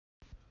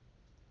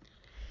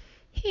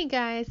Hey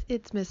guys,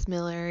 it's Miss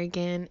Miller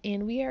again,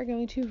 and we are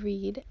going to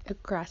read A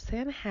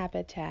Grassland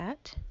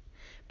Habitat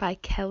by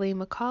Kelly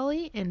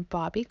McCauley and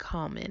Bobby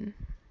Kallman.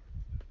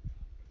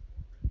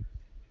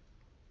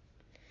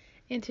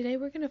 And today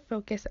we're going to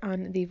focus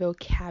on the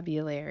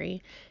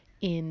vocabulary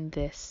in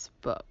this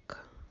book.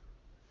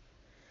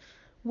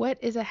 What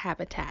is a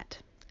habitat?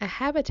 A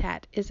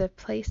habitat is a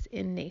place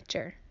in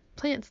nature.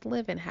 Plants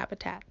live in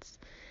habitats.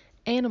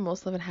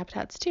 Animals live in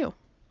habitats too.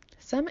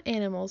 Some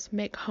animals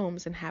make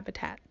homes in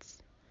habitats.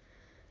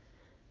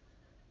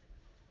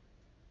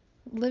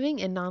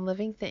 Living and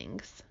non-living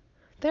things.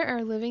 There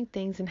are living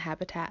things in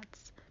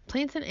habitats.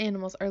 Plants and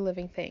animals are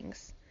living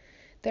things.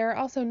 There are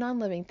also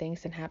non-living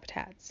things in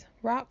habitats.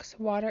 Rocks,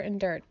 water,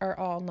 and dirt are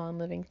all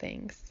non-living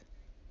things.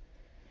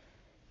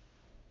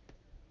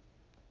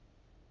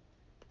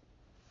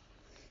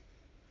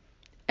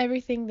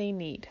 Everything they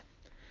need.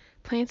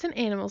 Plants and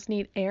animals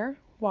need air,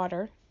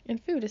 water,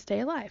 and food to stay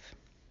alive.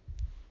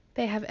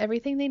 They have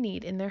everything they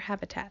need in their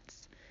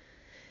habitats.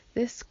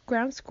 This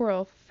ground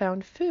squirrel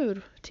found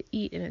food to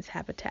eat in its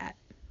habitat,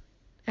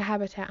 a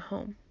habitat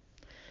home.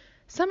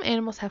 Some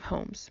animals have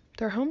homes.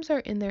 Their homes are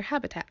in their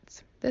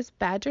habitats. This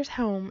badger's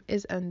home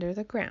is under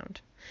the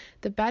ground.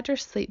 The badger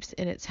sleeps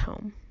in its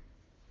home.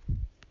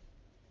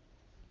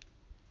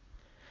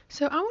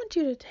 So I want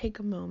you to take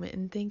a moment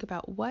and think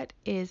about what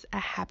is a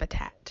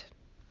habitat.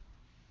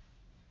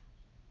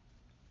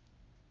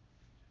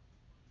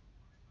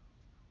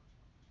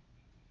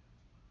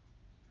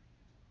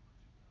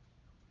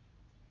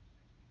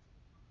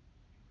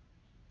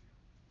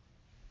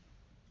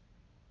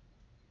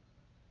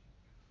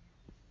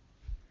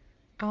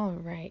 All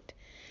right.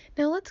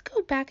 Now let's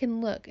go back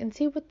and look and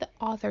see what the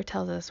author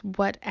tells us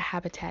what a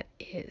habitat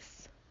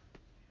is.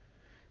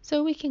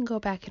 So we can go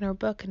back in our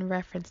book and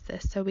reference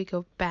this. So we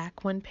go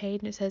back one page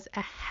and it says a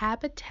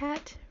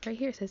habitat. Right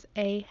here it says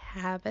a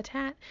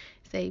habitat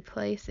is a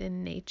place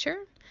in nature.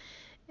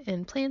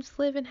 And plants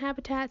live in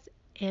habitats.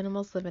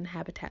 Animals live in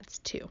habitats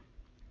too.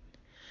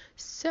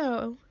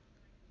 So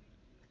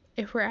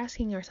if we're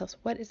asking ourselves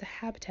what is a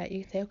habitat,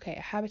 you can say, okay,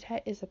 a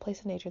habitat is a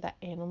place in nature that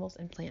animals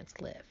and plants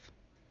live.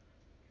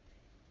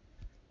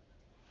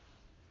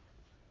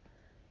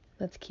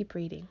 Let's keep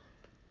reading.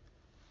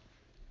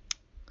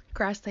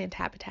 Grassland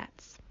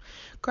habitats.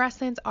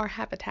 Grasslands are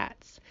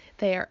habitats.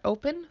 They are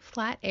open,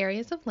 flat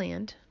areas of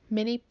land.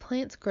 Many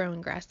plants grow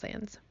in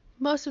grasslands.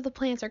 Most of the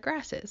plants are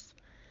grasses.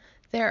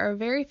 There are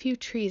very few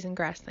trees in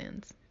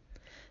grasslands.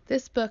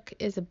 This book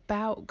is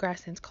about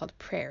grasslands called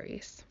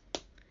prairies.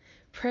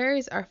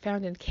 Prairies are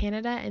found in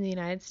Canada and the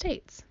United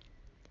States.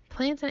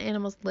 Plants and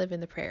animals live in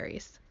the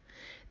prairies.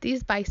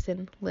 These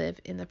bison live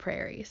in the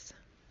prairies.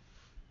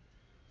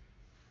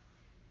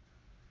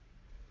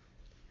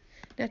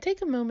 Now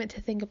take a moment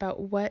to think about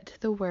what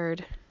the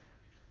word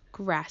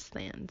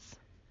grasslands.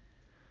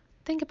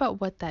 Think about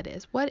what that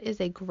is. What is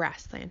a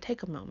grassland?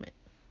 Take a moment.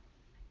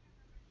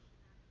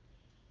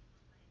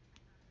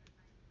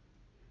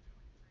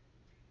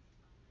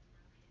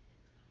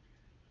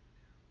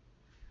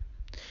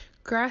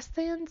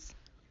 Grasslands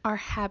are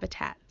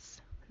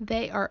habitats.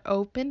 They are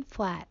open,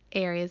 flat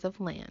areas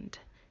of land.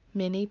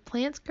 Many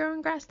plants grow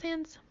in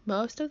grasslands.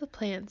 Most of the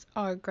plants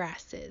are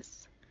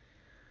grasses.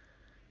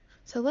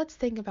 So let's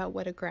think about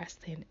what a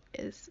grassland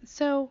is.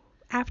 So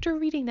after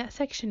reading that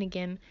section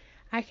again,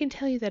 I can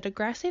tell you that a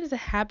grassland is a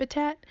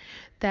habitat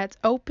that's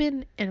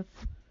open and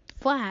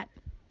flat,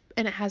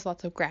 and it has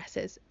lots of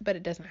grasses, but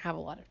it doesn't have a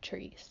lot of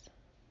trees.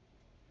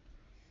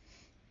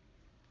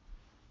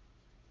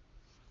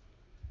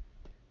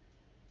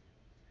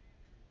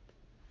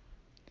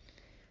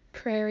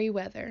 Prairie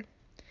weather.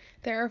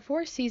 There are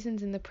 4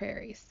 seasons in the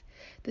prairies.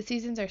 The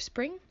seasons are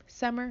spring,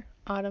 summer,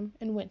 autumn,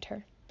 and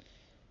winter.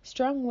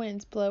 Strong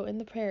winds blow in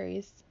the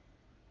prairies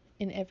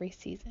in every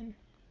season.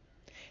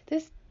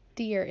 This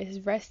deer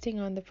is resting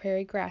on the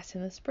prairie grass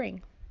in the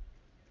spring.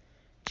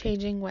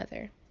 Changing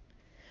weather.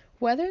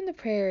 Weather in the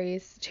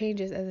prairies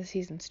changes as the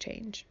seasons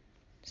change.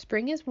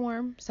 Spring is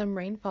warm, some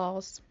rain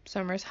falls.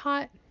 Summer is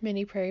hot,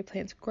 many prairie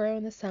plants grow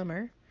in the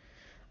summer.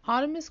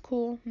 Autumn is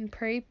cool, and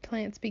prairie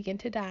plants begin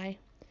to die.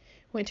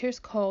 Winter is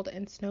cold,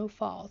 and snow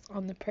falls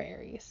on the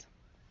prairies.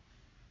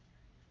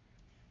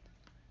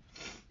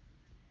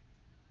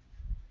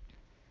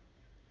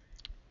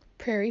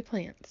 Prairie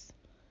plants.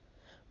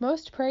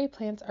 Most prairie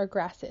plants are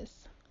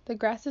grasses. The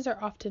grasses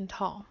are often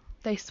tall.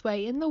 They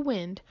sway in the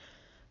wind.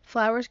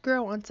 Flowers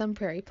grow on some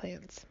prairie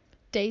plants.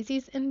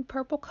 Daisies and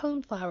purple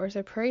coneflowers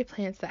are prairie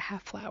plants that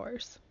have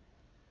flowers.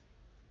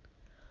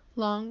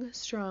 Long,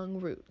 strong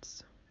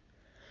roots.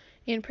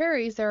 In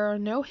prairies, there are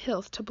no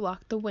hills to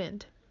block the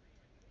wind.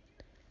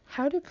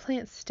 How do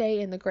plants stay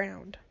in the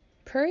ground?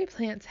 Prairie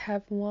plants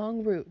have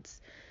long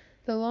roots.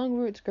 The long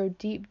roots grow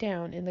deep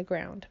down in the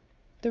ground.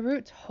 The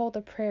roots hold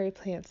the prairie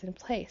plants in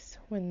place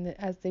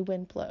as the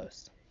wind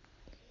blows.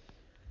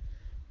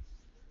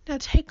 Now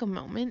take a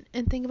moment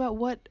and think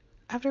about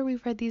after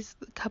we've read these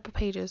couple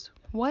pages,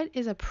 what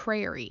is a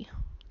prairie?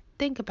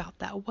 Think about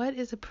that. What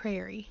is a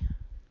prairie?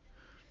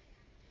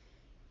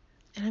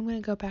 And I'm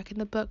going to go back in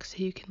the book so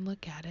you can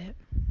look at it.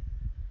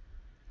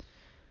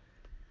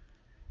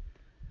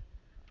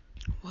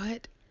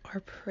 What are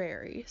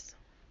prairies?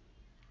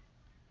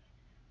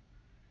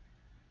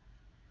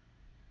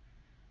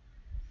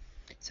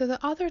 So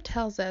the author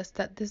tells us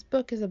that this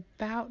book is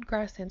about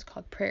grasslands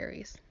called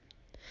prairies,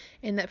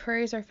 and that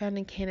prairies are found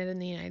in Canada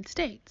and the United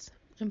States,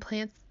 and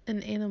plants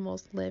and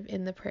animals live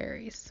in the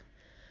prairies.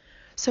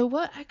 So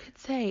what I could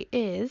say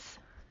is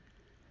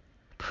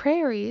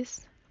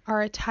prairies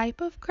are a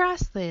type of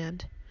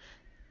grassland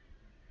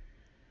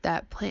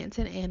that plants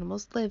and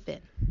animals live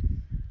in.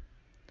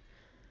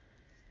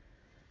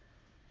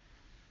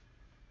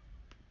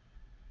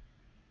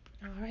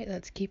 All right,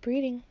 let's keep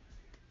reading.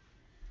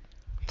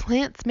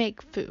 Plants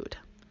make food.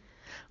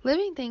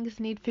 Living things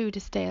need food to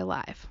stay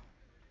alive.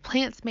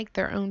 Plants make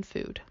their own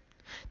food.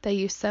 They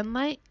use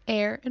sunlight,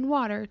 air, and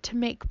water to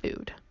make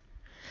food.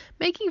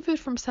 Making food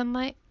from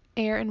sunlight,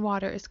 air, and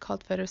water is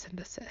called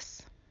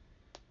photosynthesis.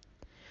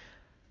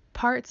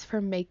 Parts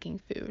from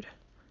making food.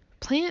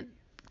 Plants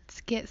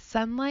get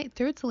sunlight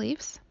through its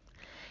leaves.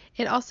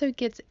 It also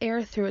gets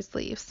air through its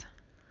leaves.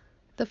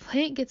 The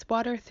plant gets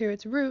water through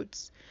its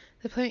roots.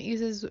 The plant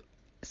uses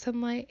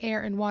sunlight,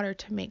 air, and water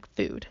to make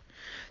food.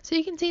 So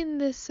you can see in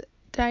this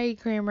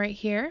diagram right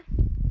here,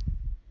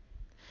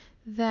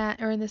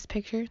 or in this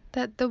picture,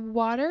 that the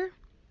water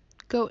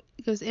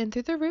goes in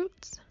through the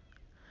roots,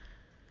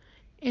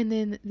 and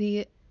then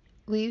the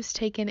leaves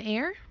take in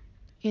air,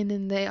 and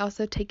then they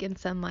also take in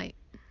sunlight.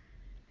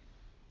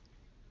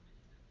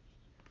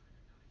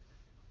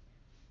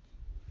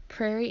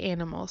 Prairie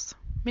animals.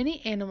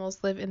 Many animals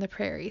live in the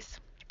prairies.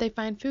 They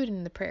find food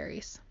in the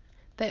prairies.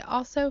 They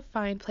also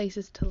find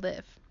places to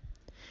live.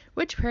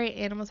 Which prairie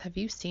animals have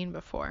you seen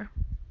before?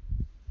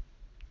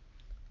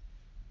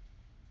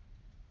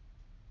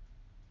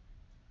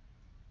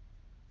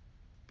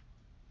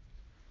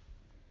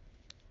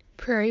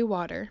 Prairie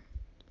water.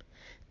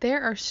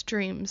 There are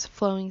streams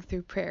flowing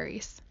through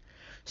prairies.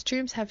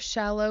 Streams have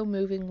shallow,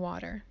 moving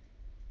water.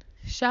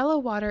 Shallow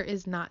water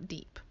is not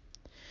deep.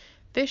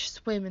 Fish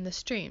swim in the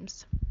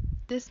streams.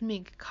 This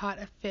mink caught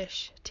a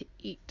fish to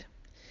eat.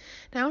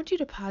 Now I want you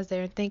to pause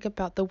there and think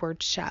about the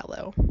word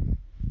shallow.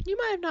 You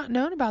might have not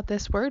known about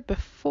this word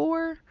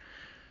before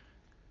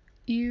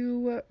we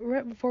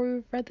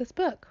read this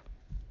book.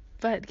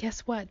 But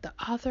guess what? The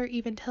author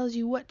even tells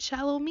you what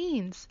shallow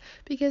means,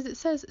 because it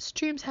says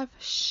streams have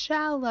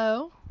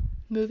shallow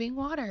moving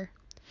water.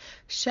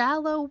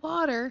 Shallow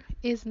water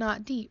is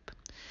not deep.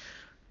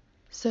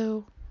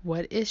 So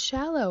what is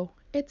shallow?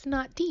 It's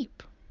not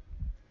deep.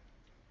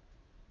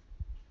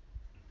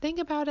 Think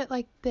about it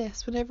like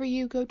this. Whenever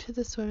you go to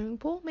the swimming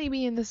pool,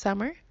 maybe in the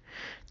summer,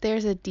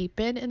 there's a deep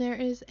end and there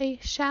is a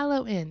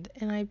shallow end.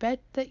 And I bet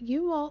that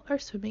you all are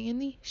swimming in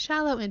the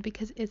shallow end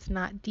because it's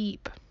not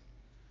deep.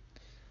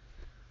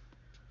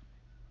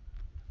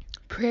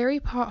 Prairie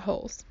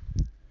potholes.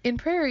 In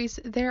prairies,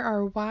 there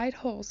are wide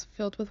holes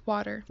filled with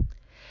water.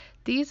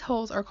 These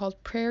holes are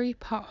called prairie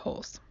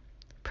potholes.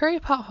 Prairie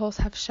potholes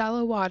have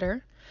shallow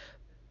water.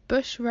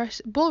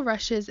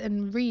 Bulrushes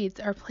and reeds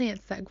are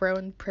plants that grow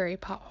in prairie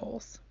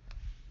potholes.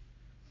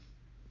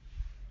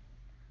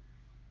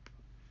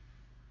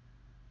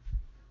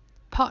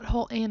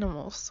 Pothole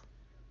animals.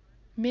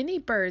 Many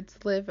birds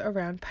live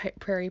around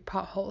prairie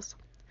potholes.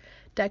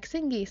 Ducks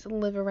and geese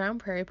live around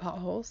prairie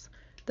potholes.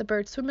 The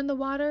birds swim in the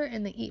water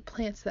and they eat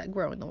plants that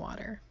grow in the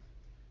water.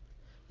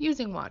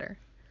 Using water.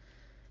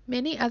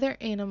 Many other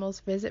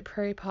animals visit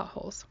prairie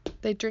potholes.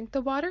 They drink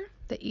the water,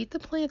 they eat the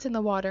plants in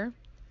the water.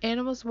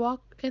 Animals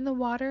walk in the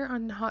water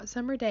on hot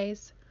summer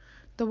days.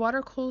 The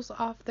water cools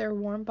off their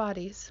warm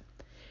bodies.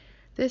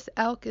 This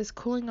elk is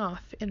cooling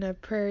off in a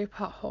prairie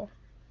pothole.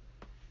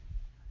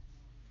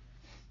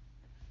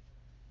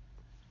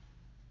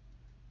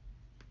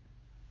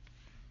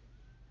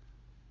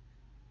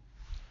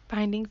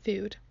 Finding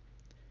food.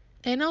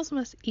 Animals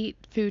must eat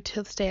food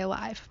to stay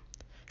alive.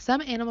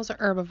 Some animals are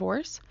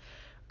herbivores.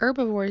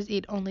 Herbivores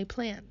eat only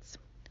plants.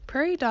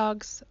 Prairie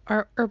dogs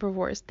are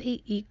herbivores.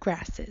 They eat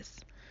grasses.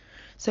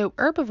 So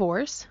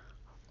herbivores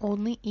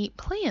only eat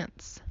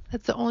plants.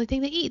 That's the only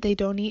thing they eat. They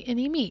don't eat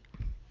any meat.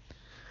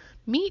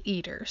 Meat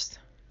eaters.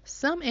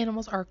 Some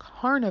animals are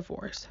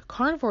carnivores.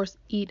 Carnivores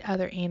eat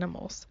other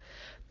animals.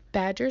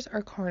 Badgers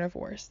are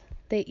carnivores.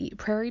 They eat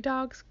prairie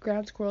dogs,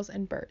 ground squirrels,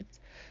 and birds.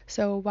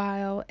 So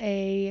while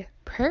a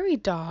prairie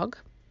dog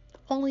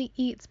only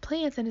eats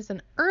plants and is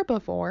an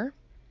herbivore,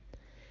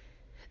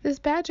 this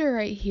badger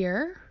right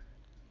here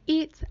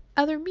eats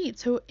other meat.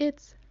 So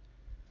it's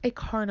a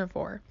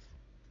carnivore.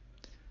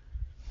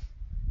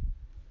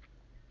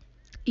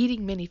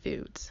 Eating many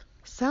foods.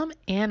 Some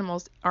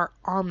animals are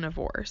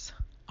omnivores.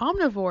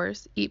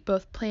 Omnivores eat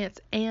both plants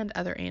and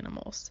other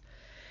animals.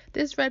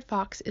 This red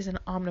fox is an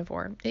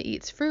omnivore. It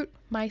eats fruit,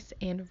 mice,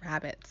 and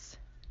rabbits.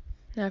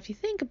 Now, if you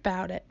think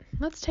about it,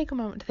 let's take a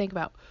moment to think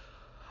about,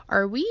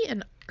 are we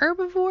an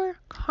herbivore,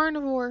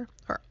 carnivore,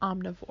 or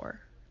omnivore?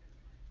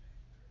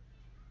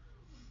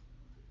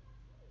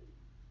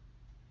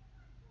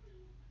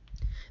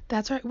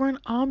 That's right, we're an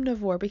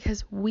omnivore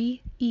because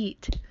we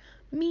eat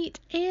meat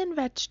and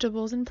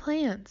vegetables and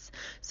plants.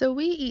 So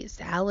we eat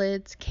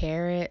salads,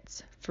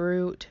 carrots,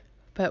 fruit,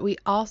 but we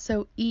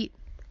also eat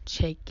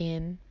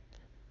chicken,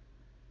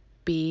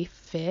 beef,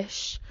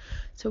 fish.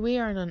 So we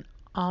are an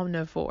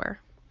omnivore.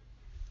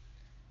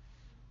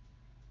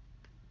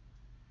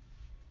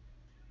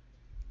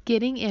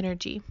 Getting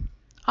energy.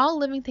 All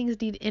living things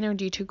need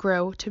energy to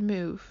grow, to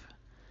move.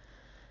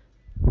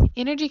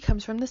 Energy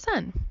comes from the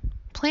sun.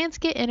 Plants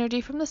get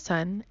energy from the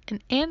sun,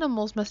 and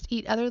animals must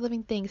eat other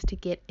living things to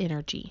get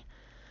energy.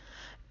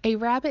 A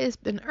rabbit is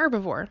an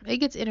herbivore. It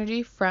gets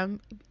energy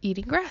from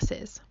eating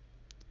grasses.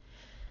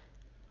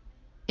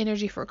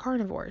 Energy for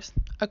carnivores.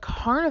 A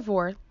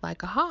carnivore,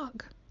 like a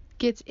hog,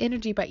 gets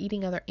energy by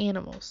eating other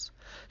animals.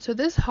 So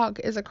this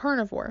hog is a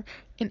carnivore,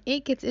 and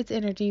it gets its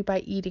energy by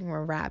eating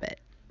a rabbit.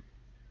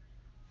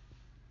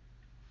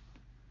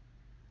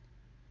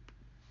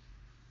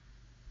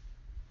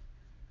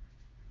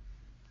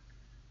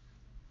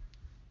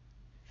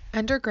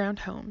 Underground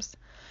homes.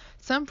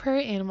 Some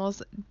prairie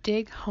animals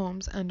dig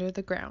homes under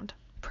the ground.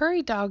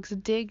 Prairie dogs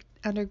dig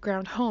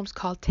underground homes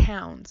called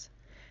towns.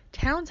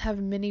 Towns have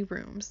many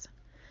rooms.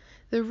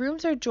 The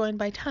rooms are joined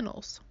by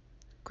tunnels.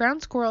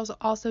 Ground squirrels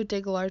also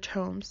dig large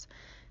homes.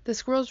 The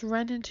squirrels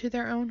run into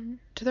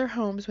their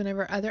homes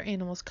whenever other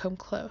animals come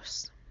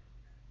close.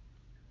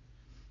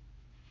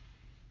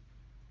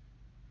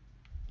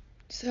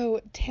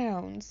 So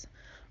towns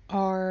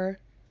are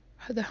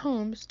the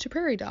homes to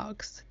prairie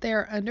dogs. They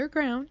are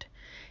underground,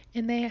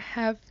 and they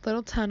have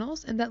little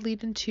tunnels and that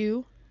lead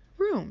into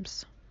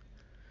rooms.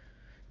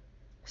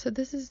 So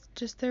this is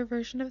just their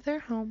version of their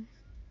home.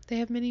 They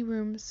have many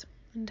rooms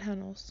and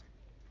tunnels.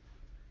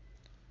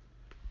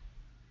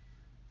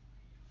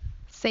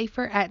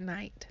 Safer at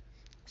night.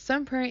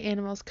 Some prairie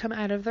animals come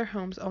out of their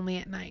homes only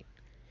at night.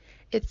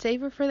 It's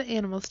safer for the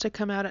animals to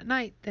come out at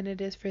night than it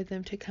is for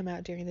them to come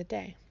out during the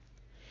day.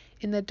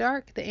 In the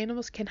dark, the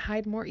animals can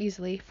hide more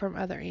easily from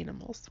other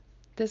animals.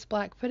 This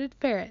black-footed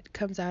ferret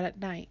comes out at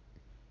night.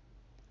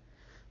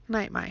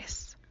 Night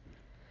mice.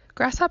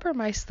 Grasshopper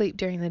mice sleep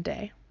during the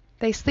day.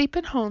 They sleep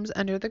in homes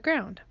under the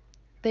ground.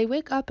 They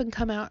wake up and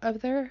come out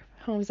of their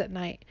homes at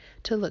night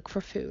to look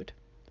for food.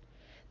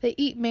 They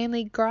eat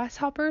mainly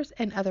grasshoppers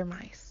and other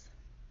mice.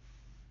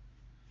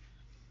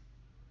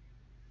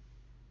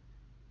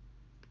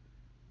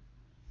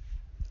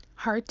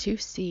 Hard to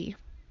see.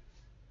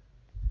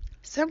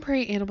 Some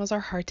prairie animals are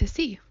hard to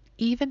see,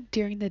 even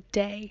during the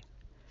day.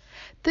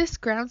 This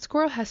ground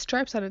squirrel has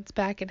stripes on its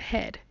back and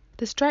head.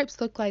 The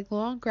stripes look like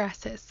long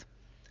grasses.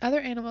 Other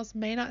animals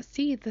may not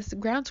see this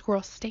ground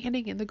squirrel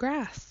standing in the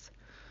grass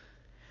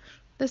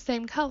the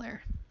same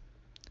color.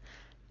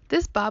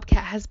 This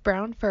bobcat has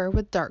brown fur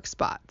with dark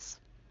spots.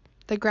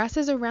 The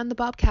grasses around the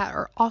bobcat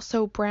are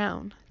also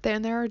brown.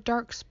 Then there are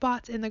dark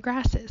spots in the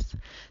grasses.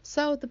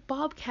 So the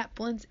bobcat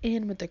blends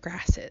in with the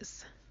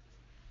grasses.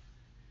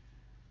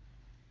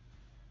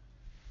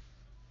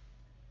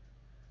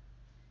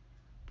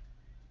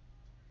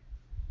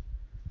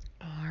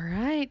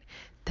 Alright,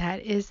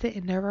 that is the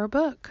end of our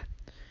book.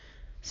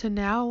 So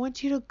now I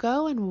want you to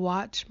go and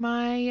watch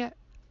my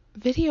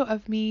video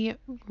of me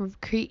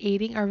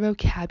creating our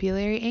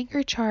vocabulary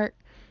anchor chart,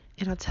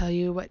 and I'll tell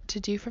you what to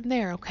do from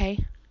there,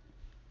 okay?